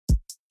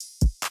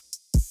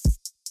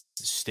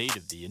State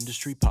of the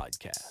Industry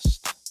podcast.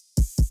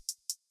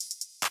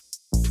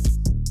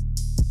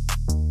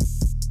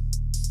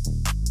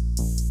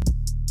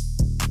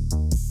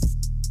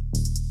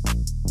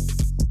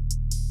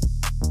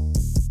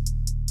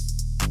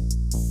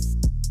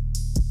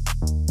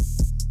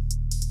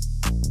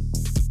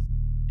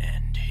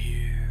 And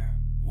here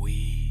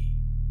we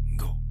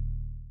go.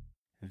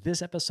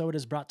 This episode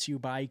is brought to you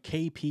by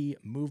KP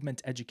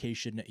Movement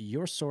Education,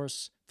 your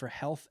source for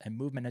health and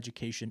movement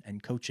education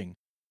and coaching.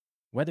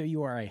 Whether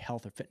you are a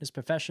health or fitness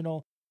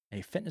professional,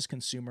 a fitness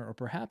consumer, or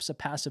perhaps a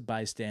passive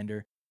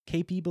bystander,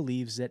 KP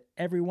believes that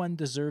everyone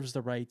deserves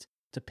the right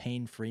to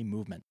pain-free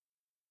movement.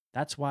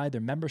 That's why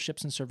their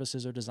memberships and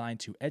services are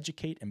designed to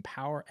educate,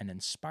 empower, and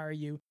inspire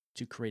you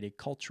to create a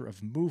culture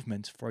of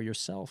movement for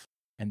yourself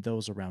and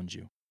those around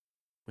you.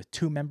 With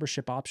 2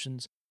 membership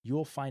options, you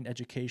will find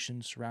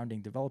education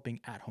surrounding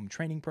developing at-home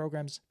training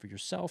programs for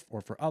yourself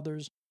or for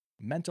others,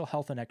 mental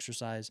health and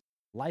exercise,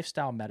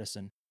 lifestyle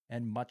medicine,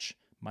 and much,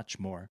 much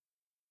more.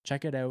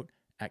 Check it out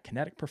at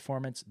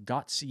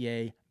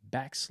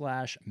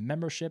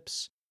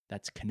kineticperformance.ca/memberships.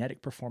 That's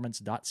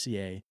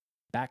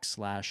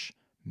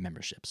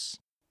kineticperformance.ca/memberships.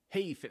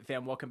 Hey, Fit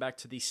Fam, welcome back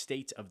to the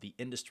State of the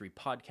Industry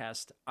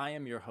podcast. I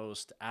am your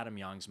host, Adam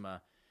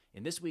Youngsma.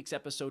 In this week's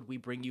episode, we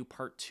bring you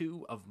part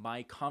 2 of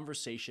my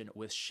conversation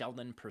with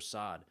Sheldon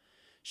Persad.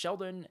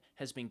 Sheldon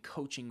has been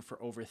coaching for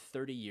over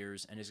 30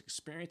 years, and his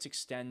experience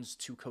extends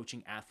to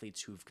coaching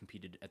athletes who have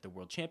competed at the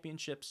World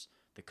Championships,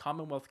 the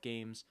Commonwealth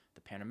Games,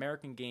 the Pan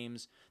American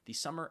Games, the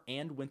Summer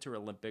and Winter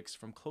Olympics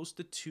from close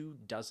to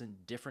 24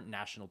 different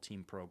national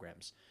team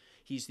programs.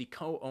 He's the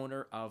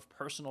co-owner of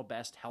Personal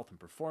Best Health and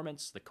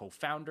Performance, the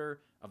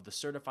co-founder of the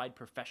Certified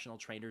Professional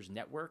Trainers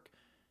Network,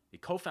 the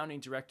co-founding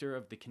director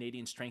of the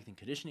Canadian Strength and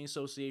Conditioning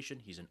Association.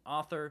 He's an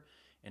author,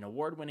 an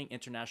award-winning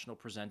international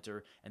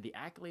presenter, and the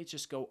accolades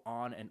just go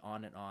on and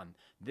on and on.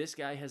 This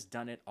guy has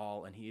done it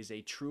all, and he is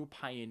a true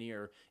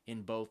pioneer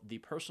in both the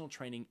personal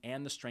training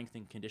and the strength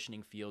and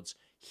conditioning fields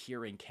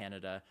here in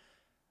Canada.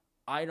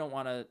 I don't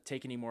want to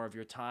take any more of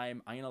your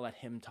time. I'm going to let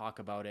him talk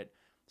about it.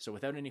 So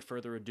without any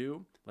further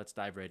ado, let's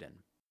dive right in.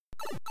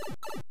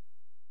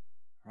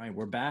 All right,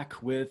 we're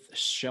back with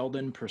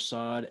Sheldon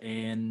Persad,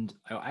 and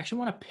I actually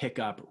want to pick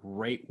up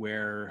right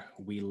where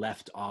we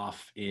left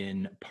off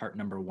in part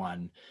number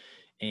 1.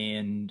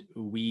 And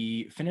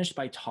we finished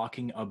by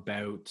talking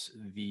about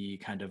the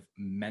kind of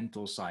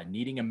mental side,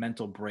 needing a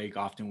mental break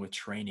often with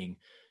training.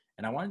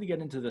 And I wanted to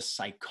get into the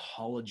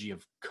psychology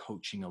of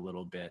coaching a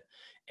little bit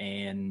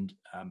and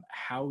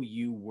how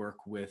you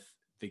work with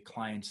the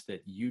clients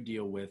that you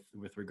deal with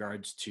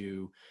regards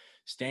to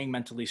staying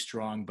mentally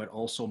strong, but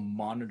also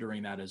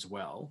monitoring that as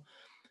well.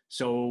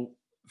 So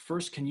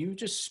first, can you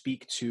just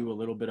speak to a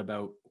little bit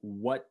about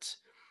what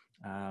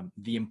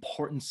the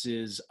importance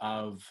is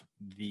of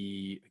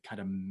the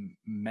kind of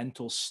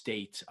mental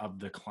state of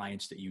the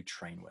clients that you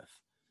train with?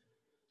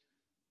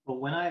 Well,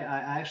 when I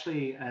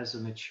actually, as a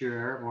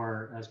mature,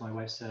 or as my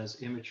wife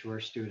says, immature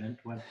student,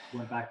 went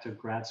back to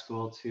grad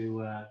school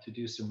to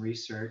do some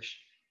research,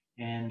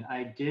 and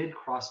I did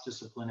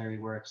cross-disciplinary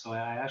work. So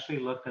I actually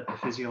looked at the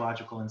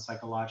physiological and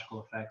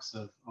psychological effects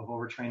of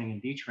overtraining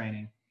and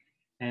detraining.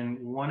 And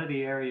one of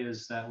the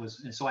areas that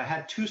was, and so I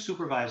had 2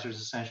 supervisors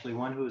essentially,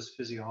 one who was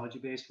physiology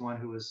based, one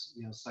who was,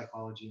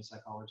 psychology and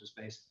psychologist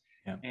based.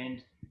 Yeah.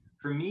 And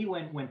for me,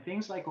 when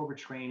things like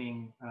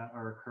overtraining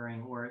are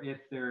occurring, or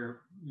if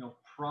they're,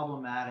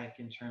 problematic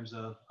in terms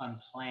of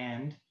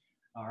unplanned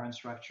or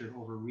unstructured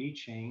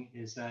overreaching,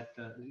 is that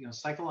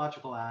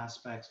psychological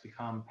aspects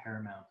become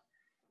paramount.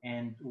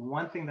 And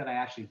one thing that I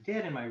actually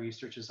did in my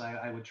research is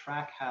I would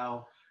track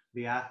how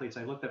the athletes,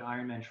 I looked at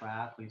Ironman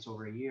triathletes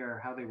over a year,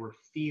 how they were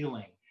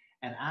feeling,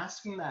 and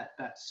asking that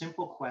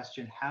simple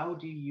question, how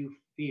do you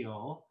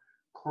feel,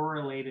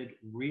 correlated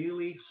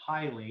really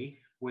highly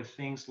with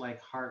things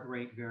like heart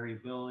rate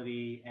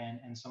variability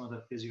and some of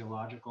the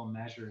physiological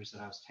measures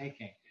that I was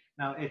taking.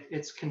 Now,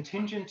 it's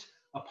contingent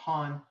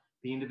upon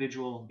the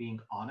individual being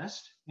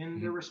honest in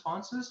their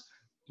responses,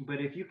 but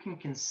if you can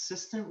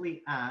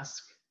consistently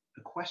ask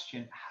the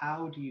question,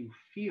 how do you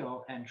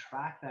feel, and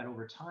track that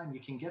over time, you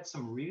can get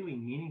some really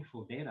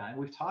meaningful data. And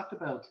we've talked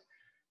about,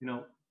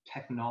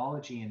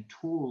 technology and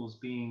tools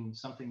being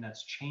something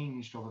that's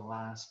changed over the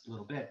last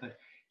little bit, but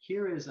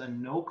here is a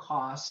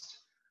no-cost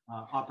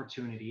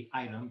opportunity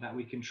item that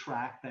we can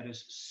track that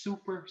is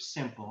super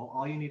simple.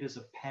 All you need is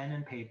a pen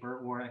and paper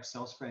or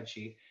Excel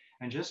spreadsheet,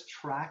 and just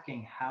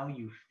tracking how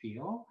you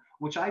feel,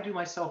 which I do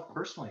myself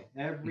personally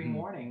every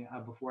morning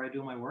before I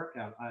do my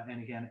workout.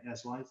 And again,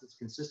 as long as it's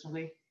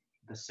consistently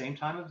the same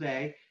time of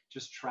day,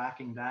 just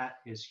tracking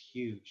that is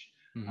huge.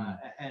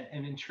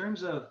 And in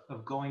terms of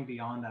going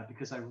beyond that,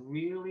 because I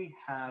really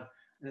have,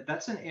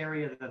 that's an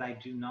area that I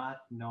do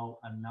not know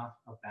enough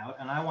about,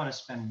 and I want to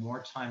spend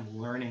more time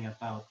learning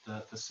about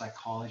the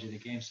psychology of the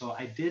game. So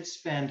I did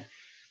spend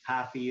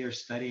half a year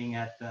studying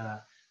at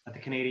the at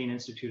the Canadian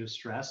Institute of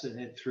Stress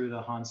through the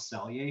Hans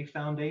Selye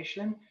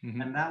Foundation. Mm-hmm.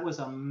 And that was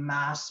a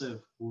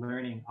massive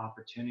learning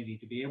opportunity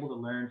to be able to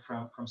learn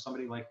from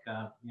somebody like,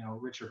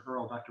 Richard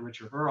Earl, Dr.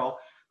 Richard Earl,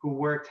 who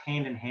worked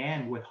hand in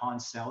hand with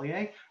Hans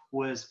Selye,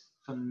 was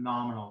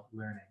phenomenal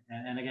learning.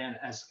 And again,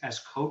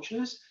 as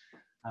coaches,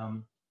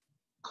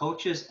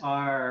 coaches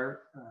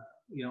are,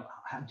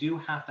 do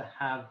have to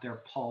have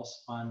their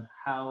pulse on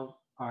how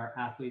our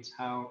athletes,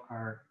 how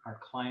our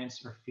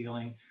clients are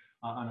feeling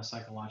on a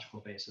psychological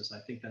basis. I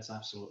think that's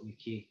absolutely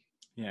key.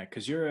 Yeah,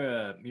 because you're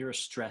a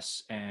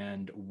stress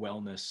and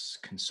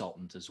wellness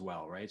consultant as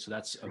well, right? So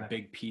that's a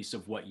big piece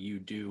of what you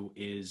do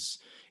is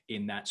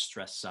in that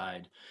stress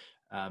side.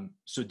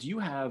 So do you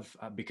have,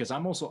 because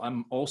I'm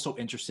also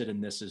interested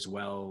in this as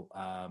well.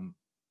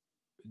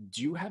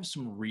 Do you have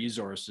some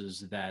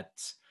resources that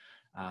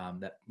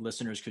that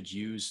listeners could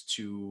use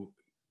to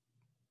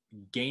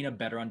gain a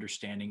better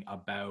understanding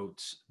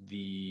about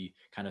the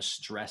kind of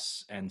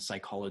stress and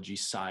psychology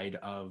side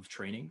of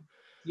training?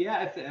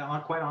 Yeah,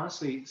 quite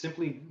honestly,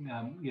 simply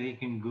you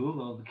can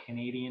Google the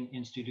Canadian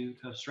Institute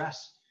of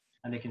Stress,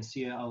 and they can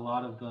see a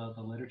lot of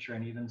the literature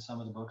and even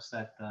some of the books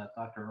that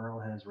Dr. Earl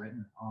has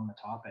written on the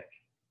topic.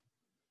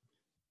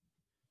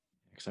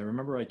 Because I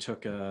remember I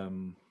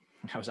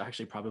was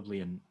actually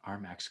probably in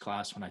RMAX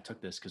class when I took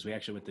this, because we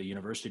actually went to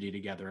university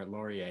together at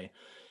Laurier.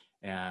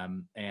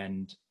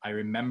 And I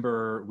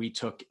remember we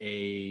took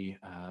a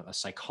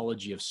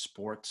psychology of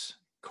sport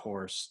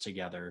course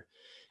together,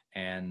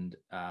 and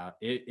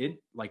it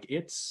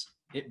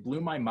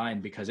blew my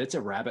mind, because it's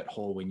a rabbit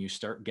hole when you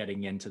start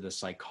getting into the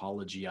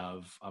psychology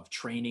of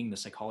training, the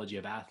psychology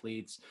of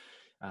athletes,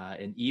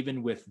 and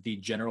even with the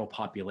general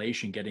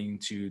population, getting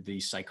to the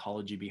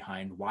psychology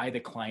behind why the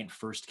client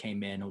first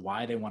came in,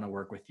 why they want to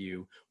work with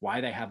you, why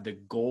they have the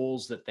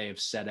goals that they've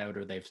set out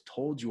or they've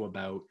told you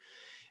about.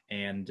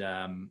 And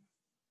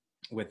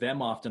with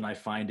them, often I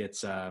find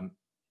it's a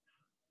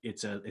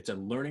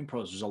learning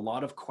process. There's a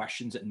lot of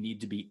questions that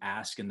need to be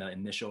asked in the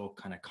initial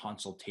kind of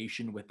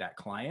consultation with that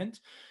client,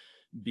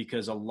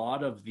 because a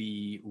lot of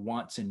the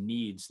wants and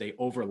needs, they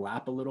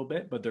overlap a little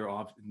bit, but there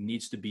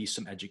needs to be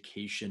some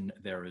education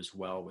there as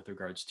well with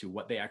regards to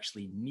what they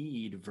actually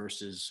need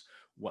versus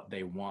what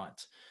they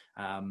want.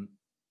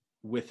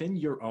 Within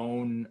your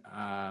own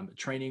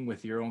training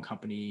with your own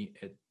company,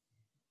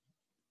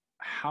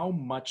 how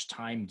much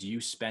time do you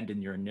spend in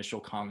your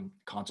initial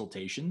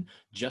consultation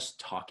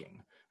just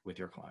talking with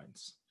your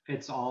clients?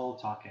 It's all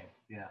talking.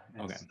 Yeah.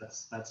 Okay.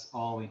 That's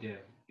all we do.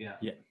 Yeah.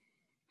 Yeah.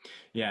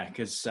 Yeah,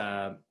 because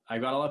I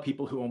got a lot of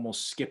people who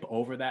almost skip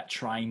over that,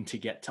 trying to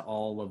get to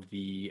all of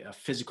the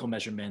physical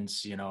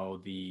measurements,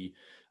 the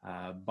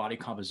body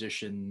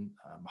composition,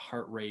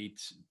 heart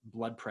rate,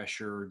 blood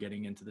pressure,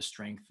 getting into the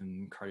strength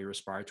and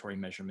cardiorespiratory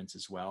measurements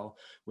as well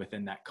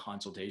within that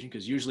consultation.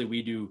 Because usually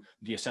we do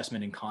the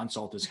assessment and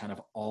consult as kind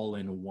of all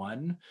in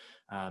one,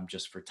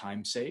 just for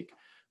time's sake.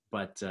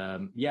 But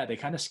they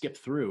kind of skip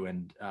through.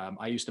 And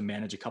I used to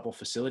manage a couple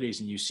facilities,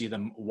 and you see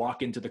them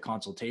walk into the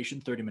consultation,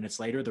 30 minutes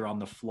later, they're on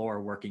the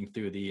floor working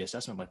through the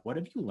assessment. Like, what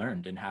have you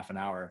learned in half an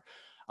hour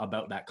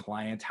about that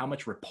client? How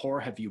much rapport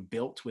have you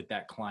built with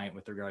that client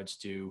with regards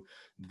to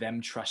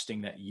them trusting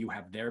that you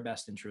have their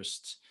best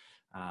interests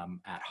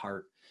at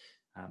heart?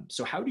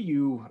 So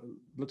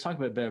let's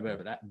talk a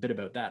bit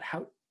about that.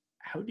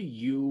 How do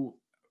you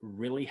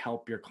really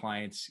help your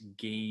clients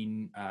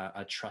gain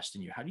a trust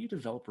in you? How do you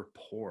develop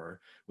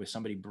rapport with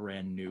somebody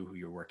brand new who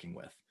you're working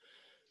with?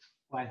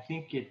 Well, I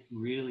think it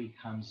really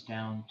comes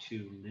down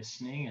to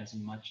listening as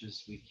much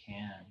as we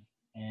can.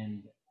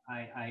 And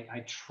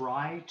I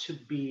try to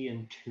be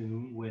in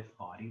tune with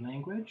body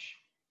language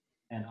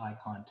and eye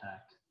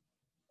contact.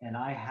 And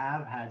I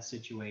have had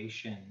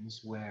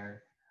situations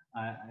where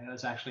it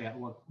was actually,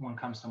 what one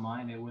comes to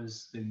mind, it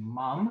was the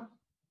mom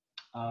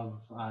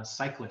of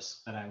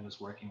cyclists that I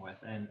was working with.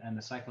 And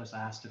the cyclist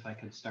asked if I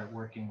could start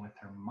working with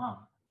her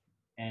mom.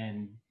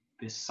 And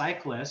the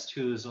cyclist,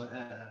 who's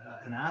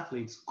an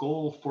athlete's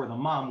goal for the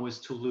mom was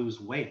to lose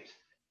weight.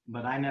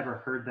 But I never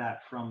heard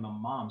that from the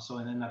mom. So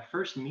in the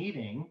first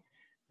meeting,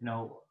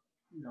 it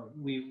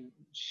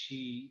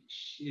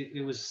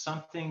was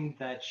something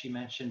that she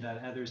mentioned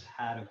that others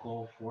had a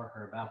goal for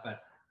her about.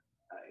 But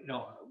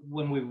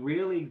when we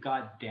really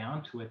got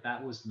down to it,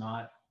 that was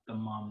not the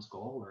mom's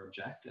goal or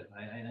objective.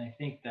 And I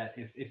think that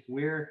if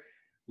we're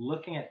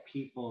looking at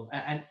people,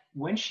 and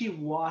when she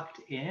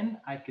walked in,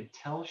 I could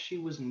tell she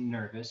was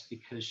nervous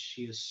because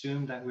she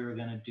assumed that we were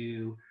going to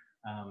do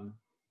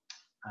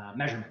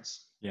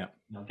measurements. Yeah.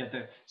 Get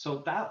there.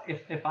 So that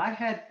if I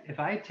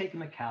had taken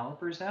the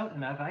calipers out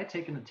and if I had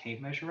taken the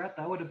tape measure out,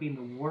 that would have been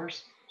the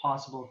worst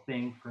possible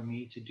thing for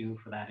me to do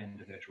for that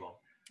individual.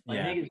 I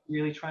think it's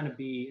really trying to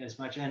be as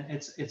much, and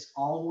it's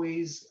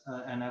always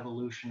an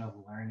evolution of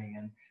learning,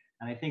 and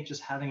I think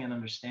just having an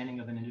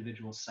understanding of an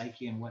individual's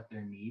psyche and what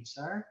their needs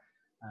are.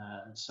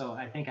 So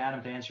I think,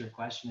 Adam, to answer your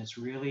question, it's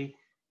really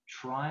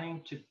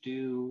trying to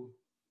do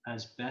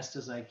as best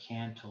as I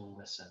can to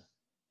listen.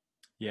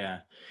 Yeah.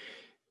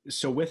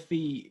 So with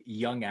the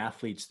young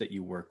athletes that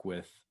you work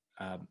with,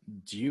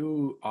 do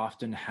you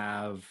often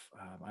have,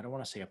 I don't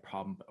want to say a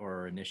problem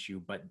or an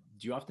issue, but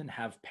do you often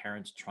have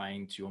parents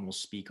trying to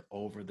almost speak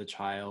over the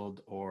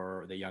child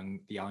or the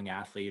young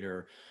athlete,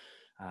 or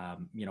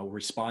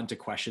respond to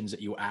questions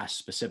that you ask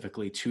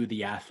specifically to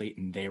the athlete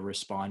and they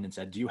respond and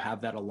said, do you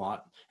have that a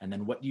lot? And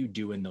then what do you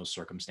do in those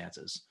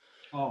circumstances?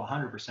 Oh,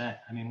 100%.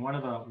 I mean, one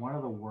of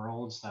the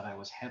worlds that I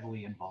was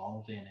heavily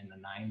involved in the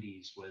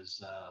 90s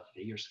was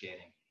figure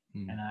skating.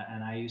 Mm.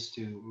 And I used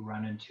to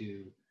run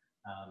into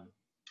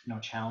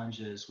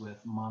challenges with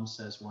mom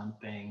says one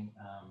thing,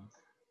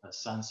 the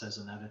son says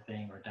another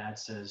thing, or dad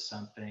says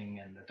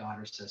something and the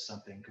daughter says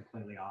something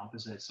completely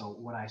opposite. So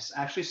what I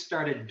actually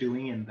started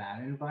doing in that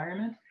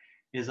environment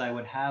is I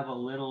would have a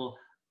little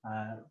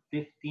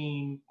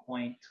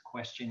 15-point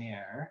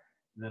questionnaire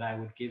that I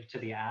would give to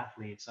the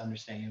athletes,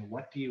 understanding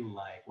what do you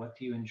like, what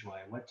do you enjoy,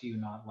 what do you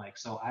not like.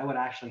 So I would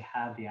actually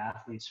have the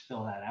athletes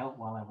fill that out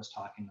while I was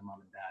talking to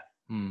mom and dad.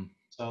 Mm.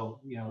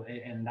 So,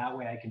 and that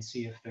way I can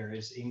see if there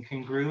is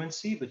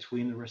incongruency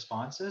between the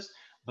responses,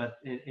 but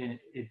it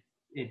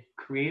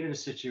created a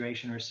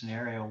situation or a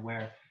scenario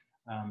where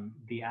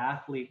the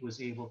athlete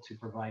was able to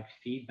provide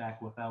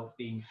feedback without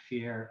being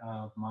fear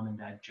of mom and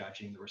dad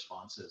judging the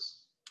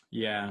responses.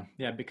 Yeah.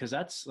 Yeah. Because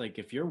that's like,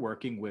 if you're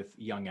working with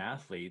young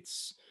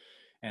athletes,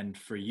 and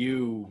for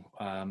you,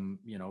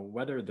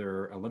 whether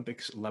they're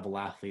Olympics level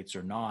athletes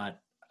or not,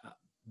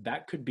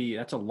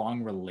 that's a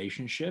long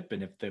relationship.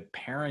 And if the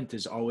parent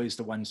is always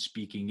the one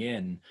speaking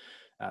in,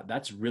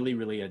 that's really,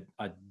 really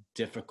a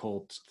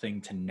difficult thing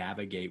to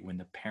navigate when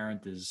the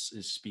parent is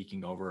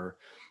speaking over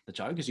the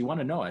child, because you want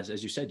to know,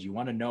 as you said, you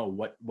want to know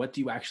what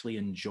do you actually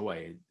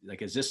enjoy?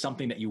 Like, is this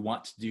something that you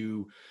want to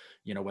do,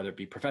 whether it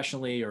be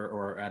professionally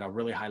or at a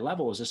really high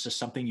level? Is this just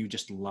something you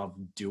just love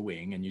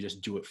doing and you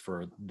just do it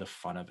for the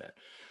fun of it?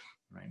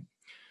 Right.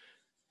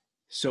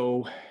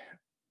 So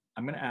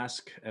I'm going to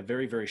ask a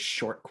very, very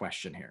short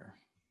question here.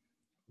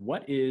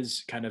 What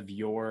is kind of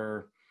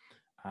your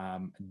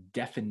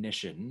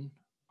definition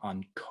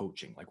on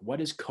coaching? Like,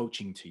 what is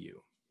coaching to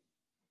you?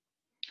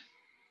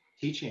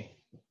 Teaching,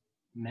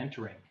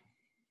 mentoring,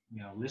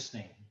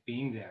 listening,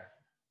 being there.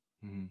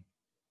 Mm-hmm.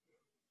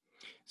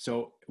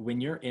 So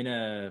when you're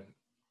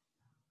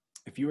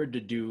if you're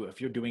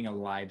doing a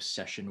live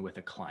session with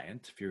a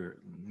client, if you're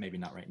maybe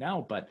not right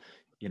now, but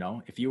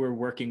if you were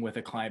working with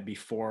a client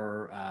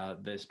before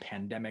this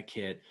pandemic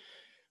hit,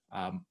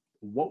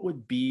 what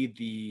would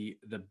be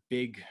the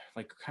big,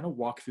 like, kind of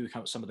walk through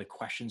some of the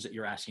questions that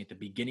you're asking at the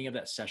beginning of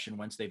that session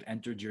once they've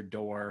entered your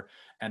door,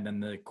 and then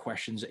the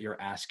questions that you're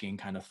asking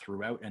kind of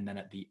throughout, and then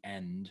at the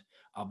end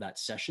of that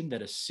session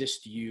that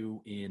assist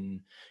you in,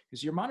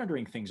 because you're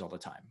monitoring things all the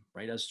time,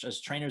 right? As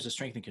trainers, as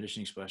strength and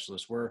conditioning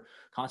specialists, we're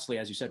constantly,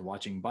 as you said,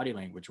 watching body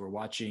language, we're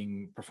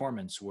watching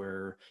performance,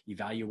 we're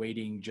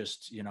evaluating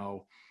just,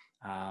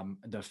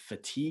 the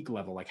fatigue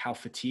level, like how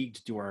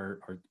fatigued do our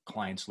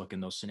clients look in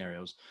those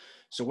scenarios.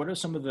 So what are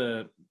some of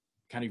the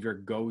kind of your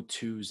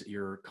go-tos that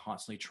you're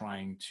constantly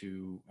trying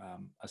to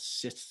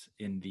assist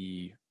in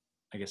the,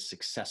 I guess,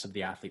 success of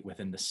the athlete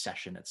within the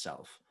session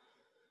itself?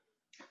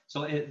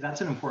 So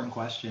that's an important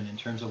question in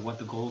terms of what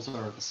the goals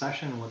are of the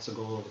session and what's the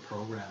goal of the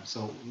program.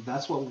 So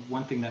that's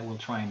one thing that we'll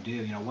try and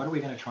do. What are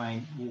we going to try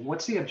and,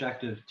 what's the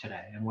objective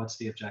today and what's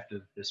the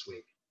objective this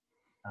week?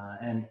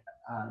 And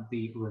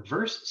the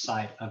reverse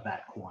side of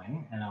that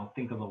coin, and I'll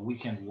think of a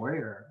weekend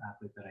warrior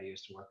athlete that I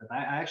used to work with. I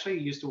actually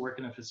used to work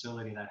in a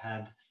facility that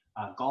had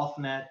a golf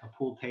net, a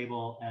pool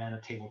table, and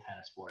a table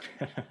tennis board.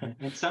 And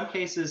in some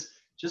cases,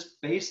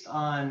 just based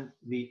on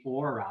the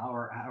aura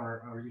or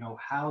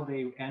how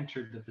they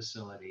entered the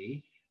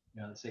facility,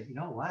 say,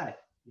 what,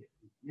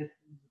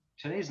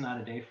 today's not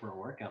a day for a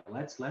workout.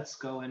 Let's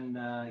go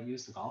and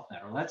use the golf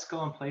net, or let's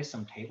go and play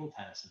some table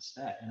tennis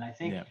instead. And I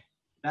think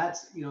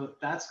that's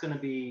going to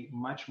be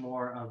much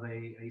more of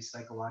a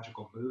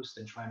psychological boost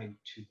than trying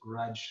to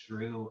grudge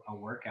through a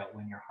workout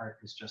when your heart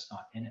is just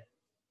not in it.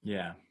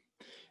 Yeah.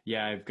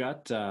 Yeah, I've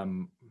got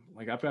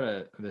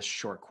this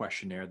short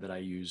questionnaire that I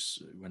use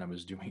when I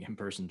was doing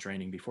in-person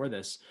training before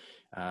this,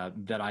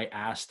 that I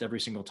asked every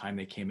single time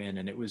they came in,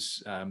 and it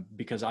was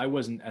because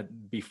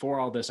before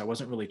all this, I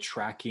wasn't really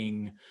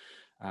tracking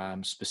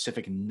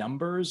specific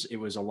numbers. It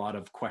was a lot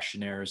of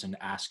questionnaires and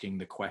asking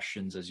the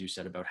questions, as you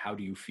said, about how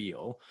do you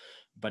feel,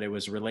 but it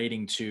was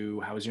relating to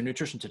how is your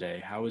nutrition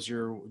today? How is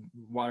your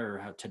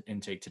water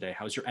intake today?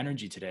 How's your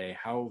energy today?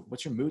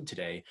 What's your mood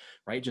today?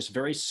 Right? Just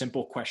very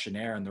simple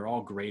questionnaire, and they're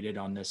all graded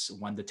on this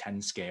 1 to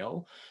 10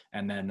 scale.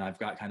 And then I've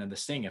got kind of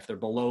this thing. If they're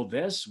below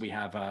this, we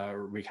have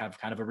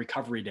kind of a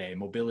recovery day,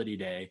 mobility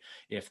day.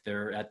 If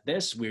they're at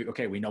this, we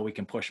know we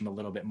can push them a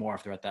little bit more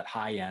if they're at that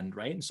high end,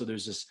 right? And so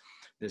there's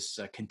this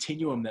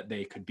continuum that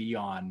they could be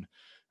on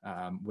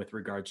with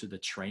regard to the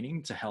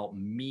training to help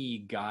me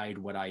guide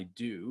what I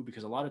do,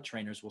 because a lot of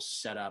trainers will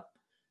set up,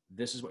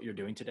 this is what you're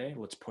doing today,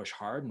 let's push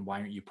hard, and why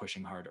aren't you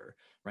pushing harder,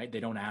 right? They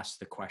don't ask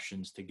the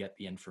questions to get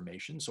the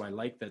information. So I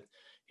like that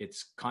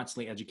it's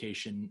constantly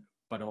education,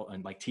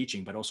 and like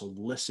teaching, but also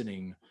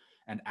listening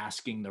and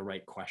asking the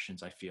right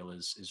questions, I feel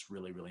is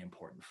really, really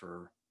important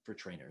for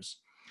trainers.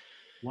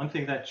 One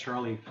thing that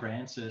Charlie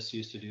Francis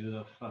used to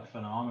do, a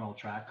phenomenal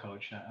track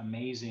coach,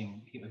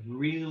 amazing,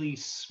 really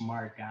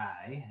smart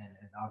guy,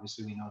 and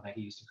obviously we know that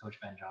he used to coach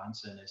Ben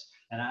Johnson.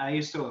 And I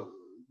used to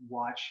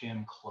watch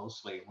him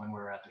closely when we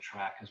were at the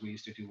track because we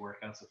used to do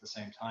workouts at the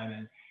same time,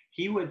 and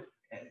he would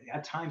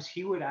at times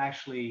he would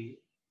actually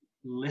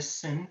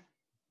listen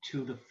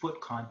to the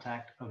foot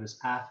contact of his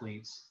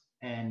athletes,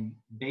 and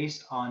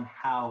based on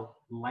how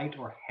light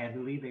or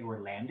heavily they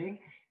were landing,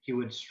 he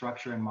would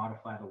structure and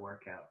modify the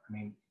workout. I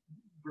mean,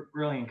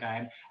 brilliant guy.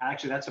 And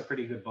actually, that's a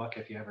pretty good book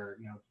if you ever,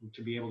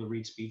 to be able to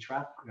read Speed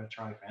Trap.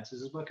 Charlie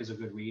Francis's book is a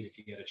good read if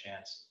you get a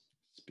chance.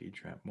 Speed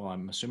Trap. Well,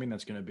 I'm assuming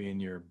that's going to be in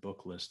your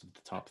book list of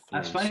the top 3.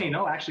 That's funny. So.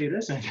 No, actually, it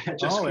isn't.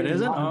 It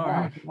isn't? All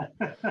right.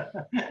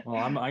 Well,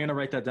 I'm going to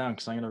write that down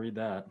because I'm going to read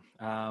that.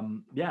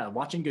 Yeah,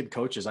 watching good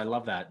coaches. I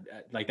love that.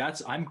 Like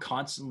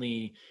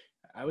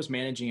I was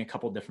managing a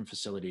couple different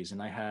facilities,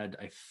 and I had,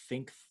 I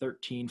think,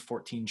 13,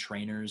 14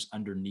 trainers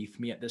underneath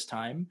me at this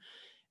time.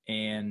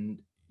 And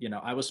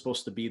I was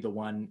supposed to be the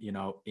one,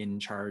 in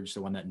charge,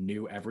 the one that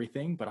knew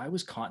everything, but I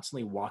was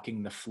constantly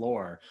walking the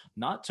floor,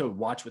 not to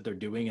watch what they're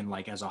doing and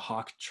like as a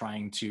hawk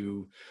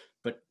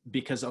but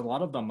because a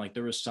lot of them, like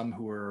there was some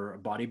who were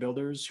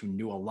bodybuilders who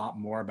knew a lot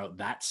more about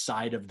that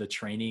side of the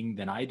training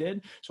than I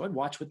did. So I'd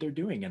watch what they're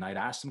doing and I'd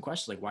ask them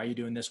questions like, why are you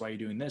doing this? Why are you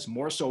doing this?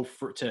 More so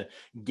to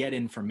get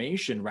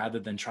information rather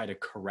than try to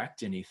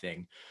correct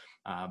anything.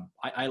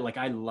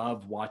 I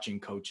love watching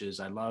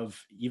coaches. I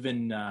love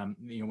even,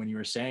 when you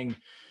were saying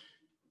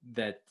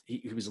that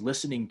he was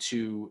listening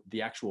to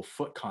the actual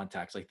foot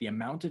contacts, like the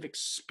amount of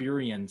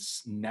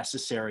experience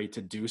necessary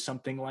to do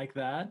something like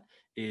that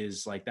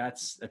is like,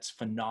 that's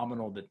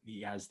phenomenal that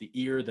he has the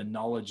ear, the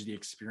knowledge, the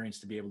experience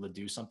to be able to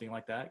do something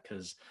like that.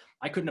 Cause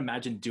I couldn't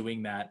imagine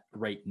doing that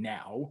right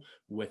now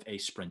with a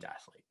sprint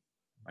athlete,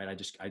 right?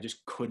 I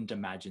just couldn't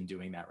imagine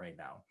doing that right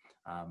now.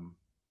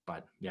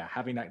 But yeah,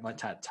 having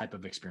that type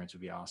of experience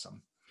would be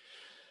awesome.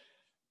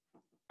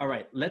 All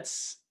right,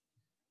 let's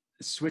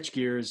switch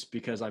gears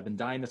because I've been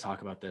dying to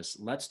talk about this.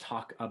 Let's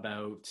talk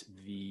about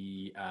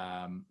the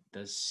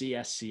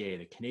CSCA,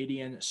 the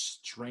Canadian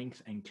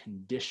Strength and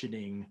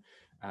Conditioning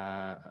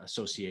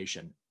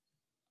Association.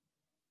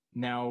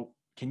 Now,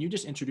 can you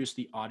just introduce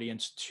the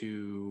audience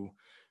to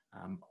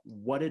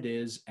what it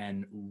is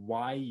and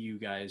why you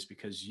guys,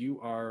 because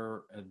you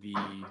are the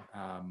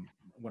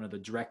one of the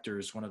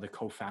directors, one of the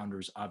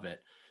co-founders of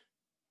it.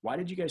 Why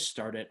did you guys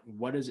start it?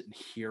 What is it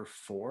here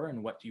for?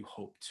 And what do you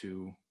hope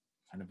to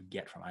kind of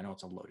get from? I know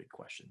it's a loaded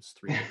questions,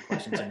 3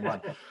 questions in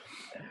one.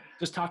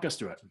 Just talk us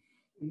through it.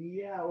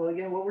 Yeah, well,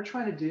 again, what we're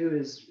trying to do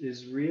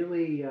is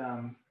really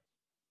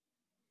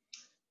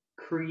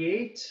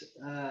create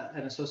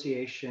an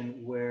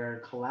association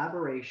where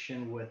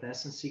collaboration with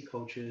S&C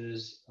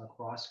coaches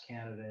across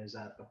Canada is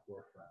at the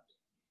forefront.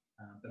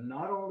 But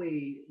not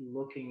only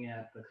looking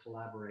at the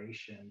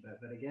collaboration,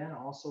 but again,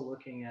 also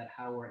looking at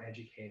how we're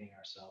educating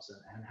ourselves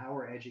and how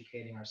we're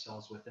educating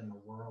ourselves within the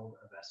world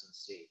of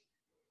S&C.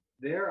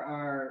 There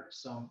are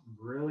some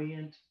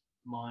brilliant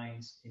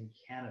minds in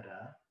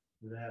Canada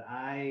that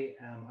I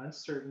am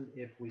uncertain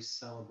if we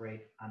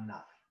celebrate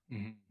enough.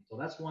 Mm-hmm. So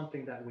that's one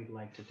thing that we'd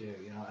like to do.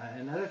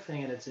 Another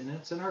thing, and it's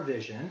in our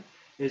vision,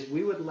 is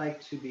we would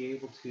like to be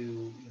able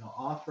to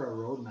offer a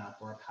roadmap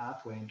or a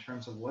pathway in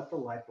terms of what the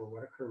life or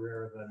what a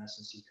career of an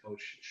S&C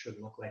coach should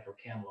look like or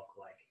can look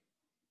like.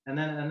 And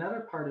then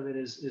another part of it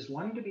is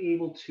wanting to be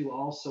able to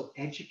also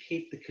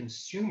educate the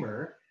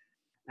consumer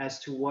as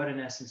to what an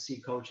S&C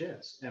coach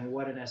is and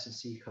what an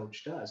S&C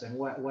coach does and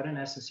what an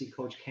S&C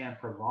coach can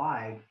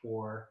provide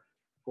for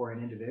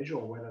an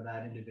individual, whether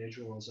that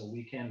individual is a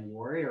weekend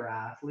warrior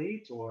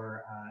athlete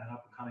or an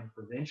up-and-coming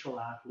provincial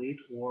athlete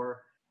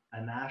or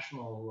a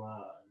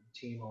national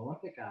team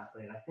Olympic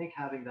athlete. I think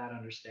having that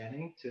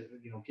understanding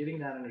getting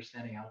that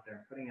understanding out there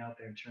and putting out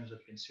there in terms of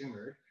the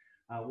consumer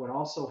would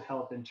also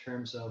help in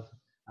terms of,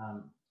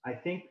 I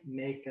think,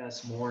 make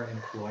us more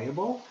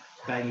employable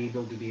by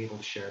able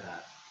to share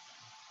that.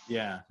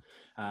 Yeah.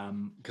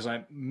 Because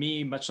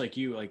much like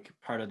you, like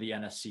part of the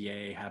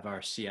NSCA, have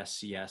our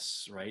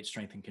CSCS, right?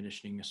 Strength and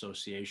Conditioning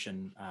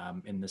Association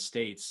in the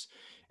States.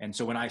 And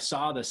so when I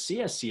saw the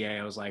CSCA,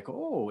 I was like,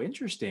 oh,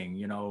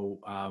 interesting.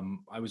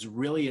 I was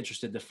really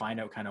interested to find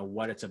out kind of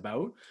what it's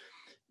about.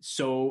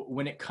 So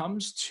when it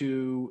comes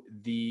to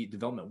the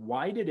development,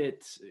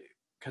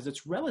 because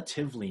it's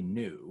relatively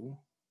new,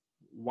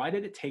 why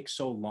did it take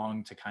so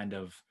long to kind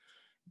of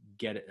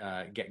get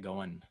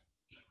going?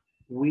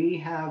 We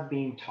have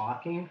been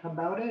talking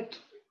about it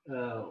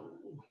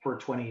for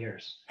 20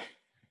 years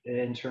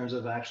in terms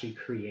of actually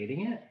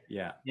creating it.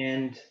 Yeah.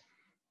 And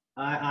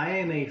I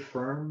am a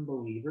firm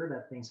believer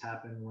that things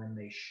happen when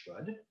they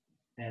should.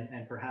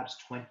 And perhaps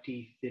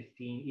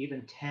 2015,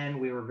 even 10,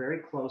 we were very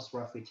close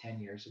roughly 10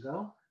 years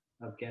ago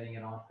of getting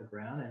it off the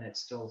ground, and it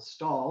still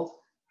stalled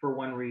for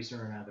one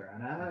reason or another.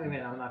 And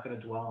I'm not going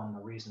to dwell on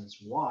the reasons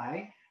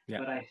why,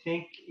 but I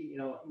think,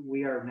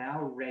 we are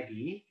now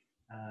ready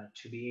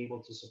to be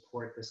able to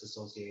support this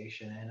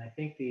association. And I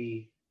think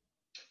the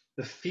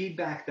the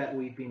feedback that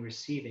we've been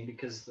receiving,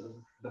 because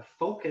the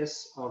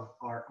focus of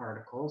our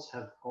articles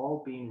have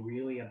all been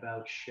really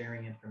about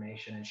sharing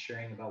information and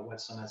sharing about what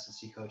some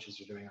S&C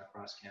coaches are doing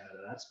across Canada.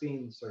 That's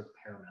been sort of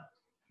paramount.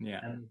 Yeah.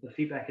 And the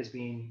feedback has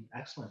been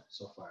excellent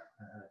so far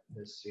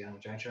this young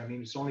juncture. I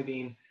mean, it's only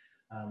been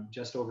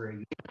just over a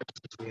year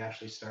since we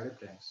actually started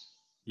things.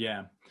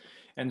 Yeah.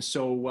 And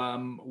so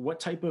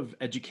what type of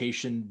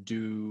education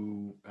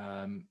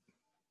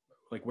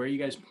like, where are you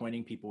guys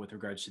pointing people with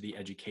regards to the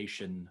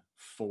education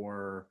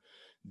for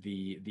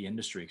the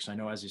industry? Because I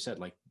know, as you said,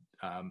 like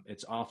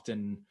it's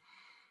often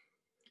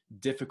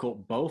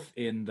difficult both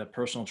in the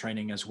personal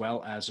training as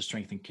well as the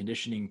strength and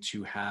conditioning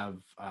to have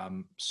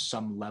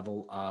some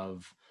level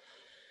of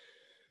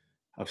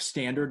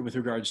standard with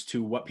regards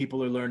to what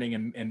people are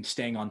learning and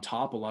staying on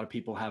top. A lot of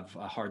people have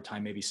a hard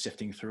time maybe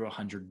sifting through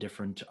 100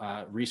 different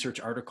research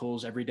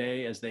articles every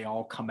day as they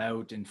all come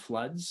out in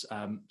floods.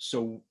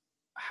 So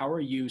how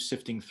are you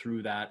sifting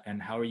through that,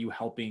 and how are you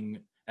helping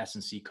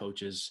S&C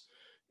coaches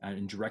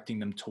and directing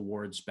them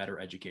towards better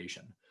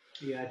education?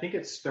 Yeah, I think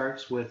it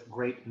starts with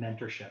great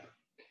mentorship.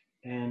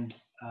 And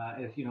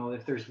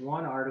if there's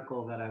one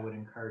article that I would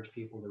encourage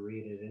people to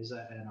read, it is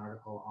an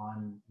article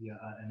on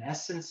an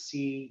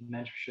S&C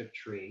mentorship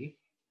tree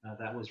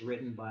that was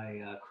written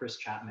by Chris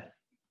Chapman,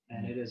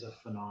 and it is a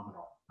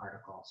phenomenal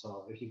article.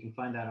 So if you can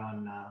find that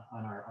on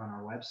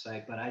our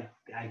website, but I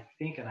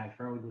think, and I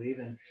firmly believe,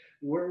 and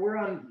we're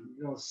on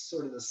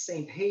sort of the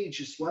same page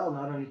as well,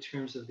 not only in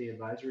terms of the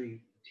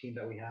advisory team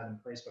that we have in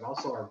place, but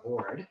also our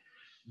board,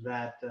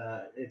 that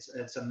it's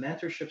a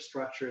mentorship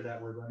structure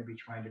that we're going to be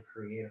trying to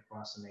create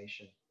across the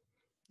nation.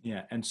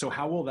 Yeah, and so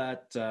how will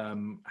that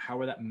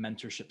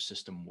mentorship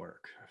system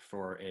work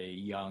for a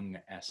young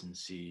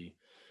S&C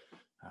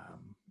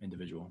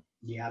individual?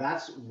 Yeah,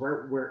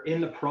 we're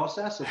in the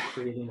process of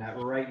creating that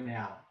right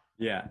now.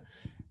 Yeah.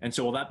 And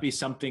so will that be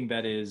something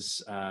that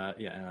is,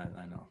 yeah,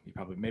 I know you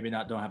probably maybe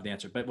don't have the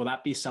answer, but will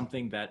that be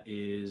something that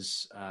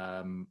is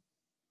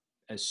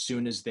as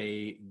soon as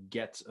they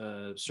get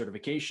a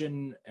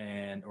certification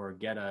or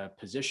get a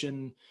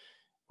position,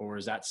 or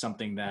is that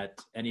something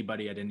that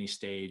anybody at any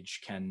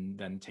stage can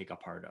then take a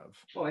part of?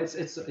 Well,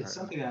 it's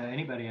something that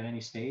anybody at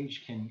any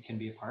stage can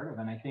be a part of,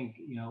 and I think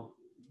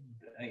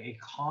a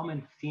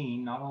common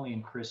theme, not only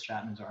in Chris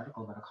Chapman's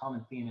article, but a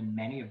common theme in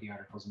many of the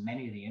articles and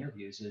many of the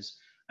interviews, is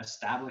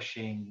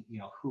establishing,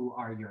 who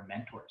are your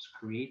mentors.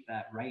 Create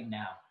that right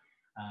now.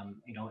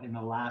 In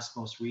the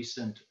most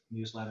recent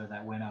newsletter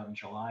that went out in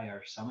July,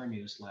 our summer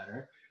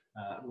newsletter,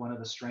 one of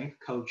the strength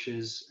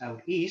coaches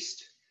out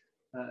east,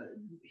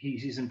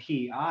 he's in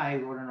PEI,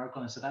 wrote an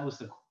article and said that was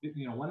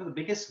one of the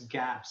biggest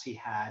gaps he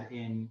had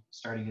in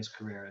starting his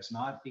career, is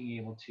not being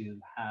able to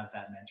have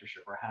that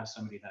mentorship or have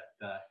somebody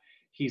that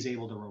he's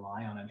able to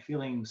rely on, and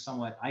feeling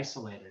somewhat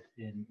isolated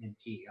in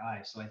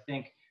PEI. So I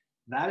think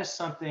that is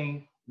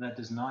something that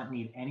does not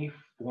need any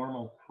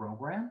formal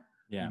program.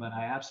 Yeah. But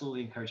I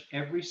absolutely encourage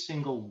every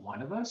single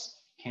one of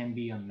us can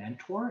be a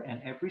mentor,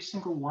 and every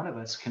single one of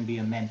us can be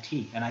a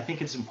mentee. And I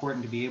think it's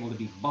important to be able to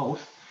be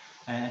both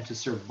and to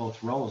serve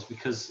both roles,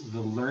 because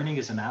the learning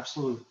is an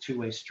absolute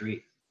two-way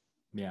street.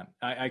 Yeah,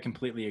 I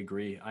completely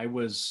agree. I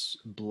was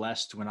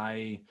blessed when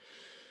I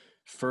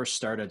first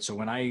started. So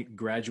when I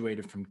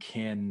graduated from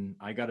kin,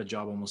 I got a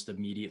job almost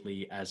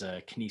immediately as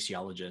a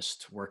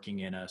kinesiologist working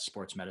in a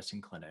sports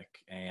medicine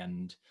clinic.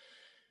 And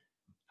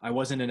I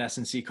wasn't an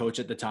S&C coach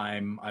at the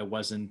time. I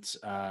wasn't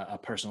a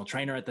personal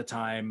trainer at the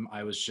time.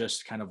 I was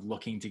just kind of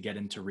looking to get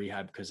into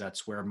rehab because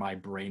that's where my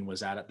brain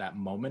was at that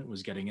moment,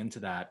 was getting into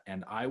that.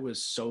 And I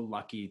was so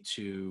lucky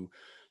to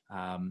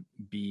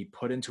be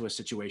put into a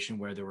situation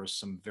where there were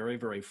some very,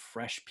 very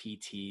fresh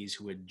PTs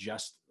who had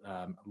just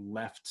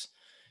left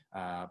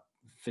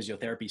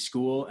physiotherapy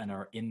school and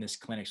are in this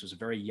clinic. So it was a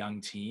very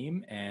young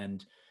team,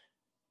 and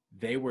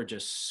they were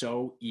just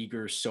so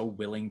eager, so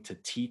willing to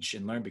teach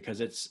and learn,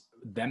 because it's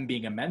them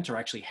being a mentor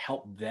actually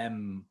helped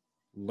them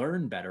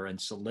learn better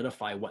and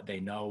solidify what they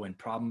know and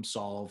problem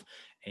solve.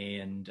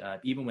 And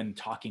even when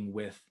talking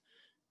with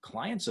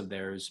clients of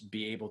theirs,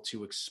 be able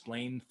to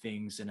explain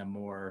things in a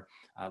more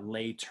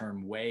lay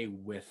term way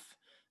with,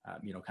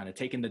 kind of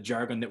taking the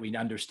jargon that we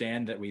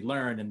understand, that we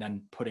learn, and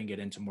then putting it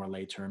into more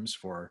lay terms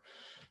for.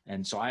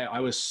 And so I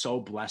was so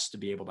blessed to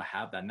be able to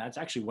have that. And that's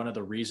actually one of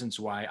the reasons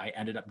why I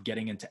ended up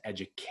getting into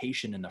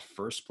education in the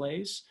first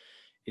place,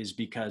 is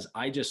because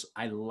I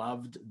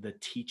loved the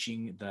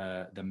teaching,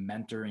 the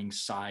mentoring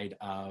side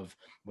of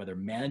whether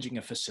managing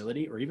a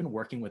facility or even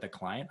working with a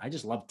client. I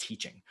just love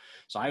teaching.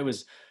 So I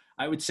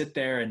would sit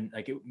there, and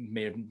like, it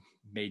may have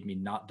made me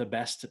not the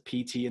best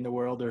PT in the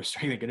world or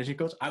strength and conditioning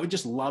coach. I would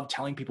just love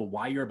telling people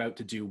why you're about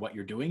to do what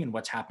you're doing and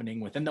what's happening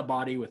within the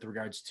body with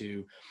regards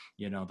to,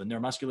 the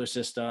neuromuscular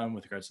system,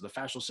 with regards to the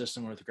fascial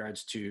system, with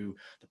regards to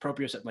the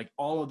proprioception, like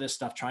all of this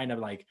stuff, trying to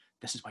like,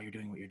 this is why you're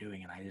doing what you're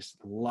doing. And I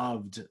just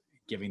loved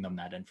giving them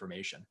that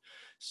information.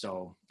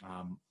 So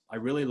I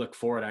really look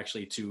forward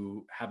actually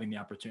to having the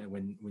opportunity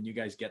when you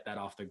guys get that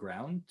off the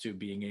ground, to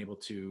being able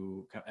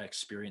to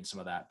experience some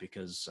of that,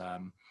 because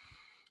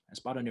I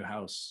bought a new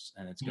house,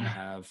 and it's going to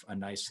have a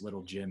nice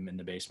little gym in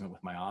the basement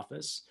with my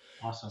office.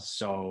 Awesome.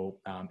 So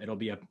it'll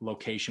be a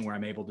location where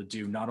I'm able to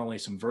do not only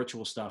some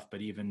virtual stuff,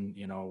 but even,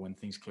 when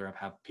things clear up,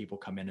 have people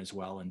come in as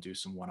well and do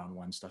some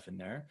one-on-one stuff in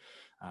there.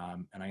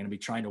 And I'm going to be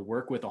trying to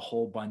work with a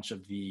whole bunch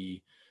of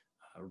the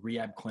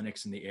rehab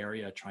clinics in the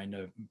area, trying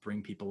to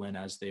bring people in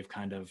as they've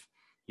kind of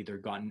either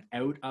gotten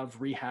out of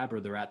rehab or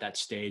they're at that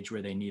stage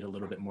where they need a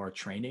little bit more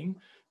training,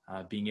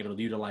 being able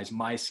to utilize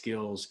my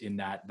skills in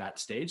that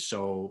stage.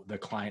 So the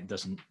client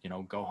doesn't,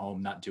 go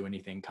home, not do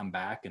anything, come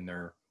back, and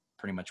they're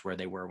pretty much where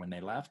they were when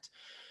they left.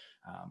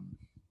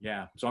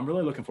 Yeah. So I'm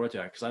really looking forward to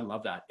that because I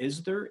love that.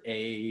 Is there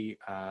a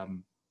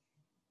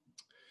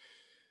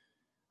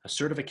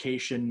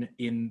certification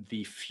in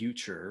the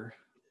future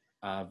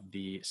of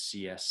the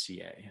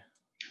CSCA?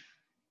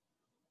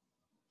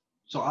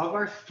 So of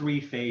our 3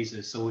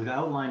 phases, so we've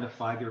outlined a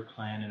 5-year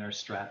plan in our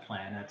strat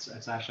plan.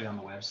 That's actually on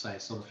the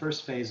website. So the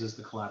first phase is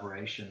the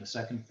collaboration. The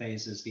second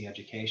phase is the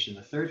education.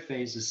 The third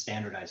phase is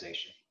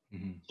standardization.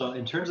 Mm-hmm. So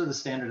in terms of the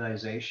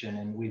standardization,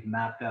 and we've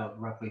mapped out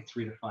roughly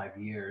 3 to 5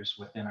 years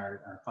within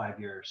our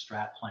 5-year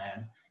strat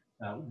plan,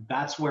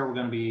 that's where we're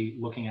going to be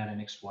looking at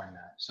and exploring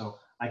that. So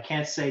I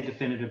can't say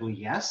definitively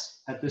yes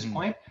at this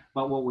point,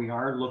 but what we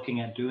are looking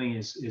at doing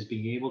is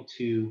being able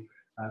to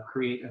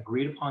create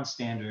agreed upon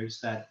standards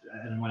that,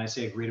 and when I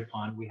say agreed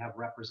upon, we have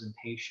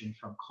representation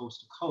from coast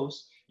to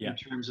coast in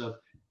terms of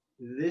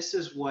this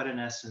is what an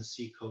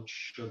S&C coach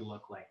should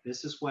look like.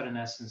 This is what an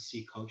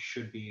S&C coach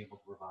should be able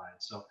to provide.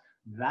 So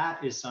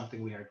that is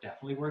something we are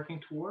definitely working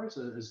towards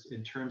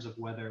in terms of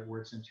whether it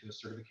works into a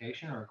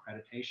certification or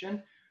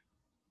accreditation.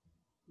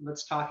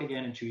 Let's talk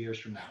again in 2 years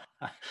from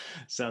now.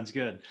 Sounds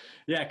good.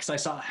 Yeah, because I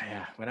saw,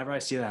 whenever I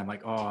see that, I'm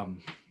like, oh,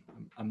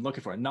 I'm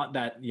looking for it. Not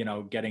that,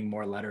 getting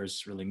more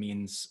letters really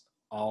means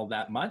all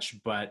that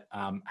much, but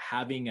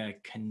having a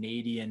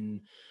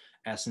Canadian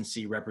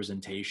S&C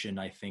representation,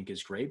 I think,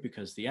 is great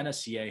because the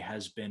NSCA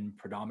has been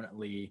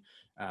predominantly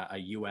a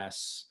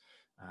US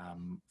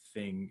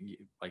thing.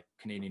 Like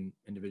Canadian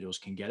individuals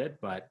can get it,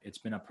 but it's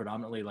been a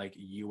predominantly like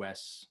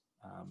US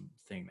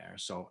thing there.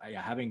 So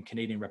having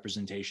Canadian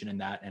representation in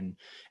that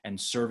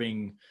and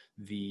serving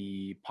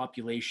the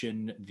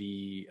population,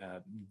 the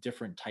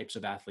different types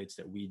of athletes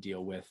that we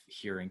deal with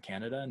here in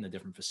Canada and the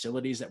different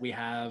facilities that we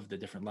have, the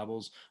different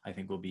levels, I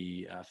think will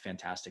be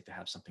fantastic to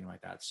have something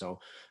like that. So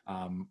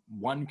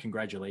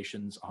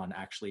congratulations on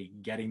actually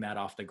getting that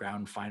off the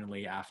ground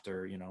finally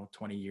after,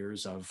 20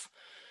 years of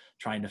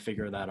trying to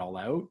figure that all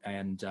out.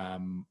 And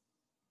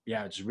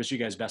just wish you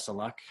guys best of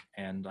luck,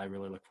 and I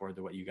really look forward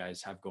to what you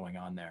guys have going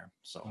on there.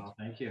 So,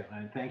 thank you,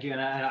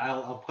 and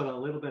I'll put a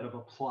little bit of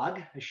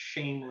a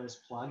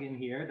shameless plug in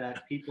here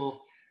that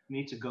people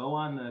need to go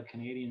on the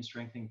Canadian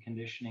Strength and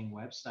Conditioning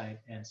website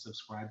and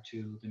subscribe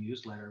to the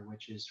newsletter,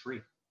 which is free.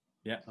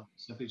 Yeah. So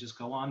simply just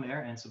go on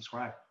there and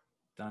subscribe.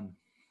 Done.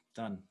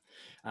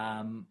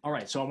 All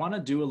right. So I want to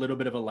do a little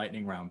bit of a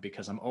lightning round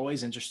because I'm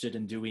always interested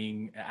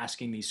in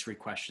asking these 3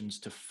 questions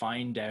to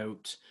find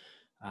out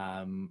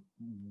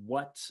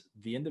what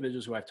the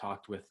individuals who I've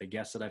talked with, the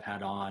guests that I've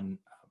had on,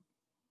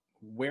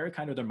 where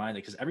kind of their mind,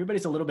 because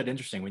everybody's a little bit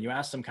interesting. When you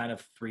ask them kind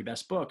of 3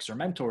 best books or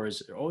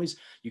mentors, you always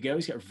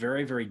get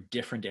very, very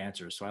different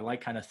answers. So I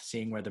like kind of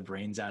seeing where the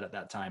brain's at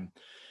that time.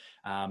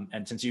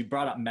 And since you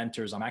brought up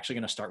mentors, I'm actually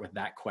going to start with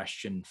that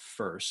question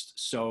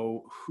first.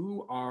 So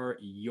who are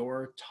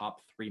your top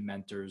 3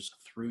 mentors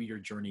through your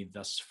journey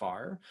thus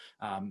far?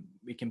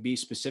 It can be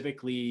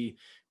specifically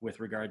with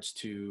regards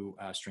to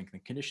strength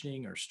and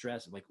conditioning or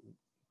stress, like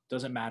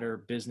doesn't matter,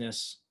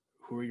 business.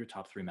 Who are your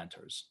top 3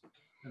 mentors?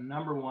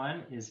 Number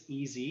 1 is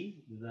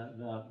easy.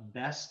 The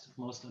best,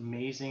 most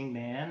amazing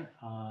man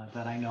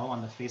that I know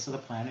on the face of the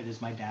planet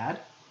is my dad.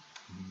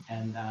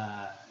 And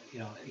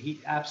he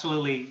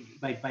absolutely,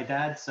 my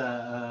dad's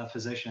a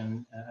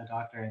physician, a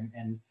doctor,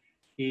 and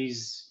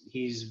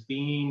he's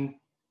being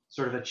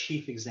sort of a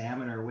chief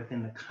examiner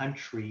within the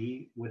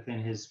country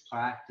within his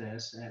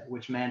practice,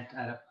 which meant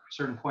at a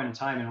certain point in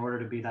time, in order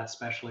to be that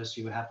specialist,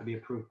 you would have to be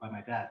approved by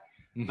my dad.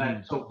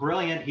 But so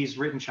brilliant, he's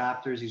written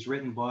chapters, he's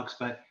written books,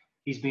 but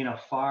he's been a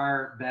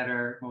far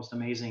better, most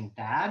amazing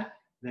dad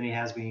than he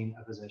has been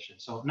a physician.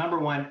 So number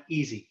 1,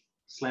 easy,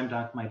 slam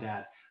dunk, my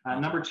dad.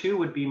 Number 2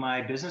 would be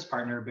my business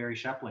partner, Barry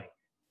Shepley.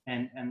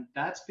 And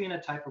that's been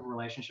a type of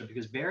relationship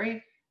because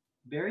Barry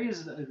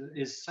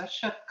is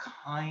such a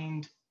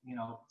kind,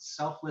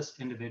 selfless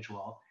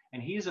individual,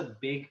 and he's a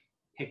big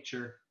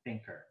picture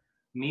thinker.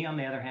 Me, on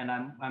the other hand,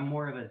 I'm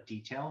more of a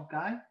detail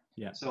guy.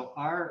 Yeah. So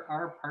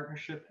our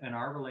partnership and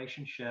our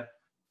relationship,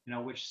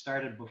 which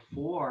started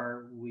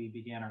before we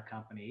began our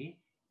company,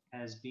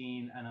 has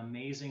been an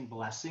amazing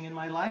blessing in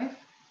my life,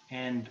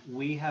 and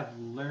we have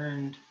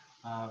learned,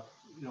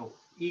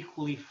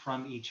 equally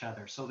from each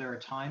other. So there are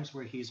times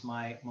where he's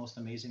my most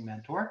amazing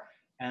mentor,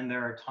 and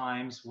there are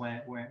times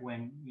when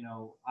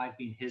I've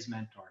been his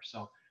mentor.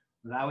 So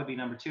that would be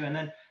number 2. And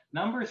then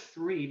number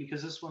 3,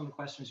 because this is one of the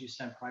questions you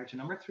sent prior to,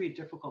 number 3,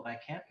 difficult. I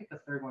can't pick a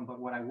third one, but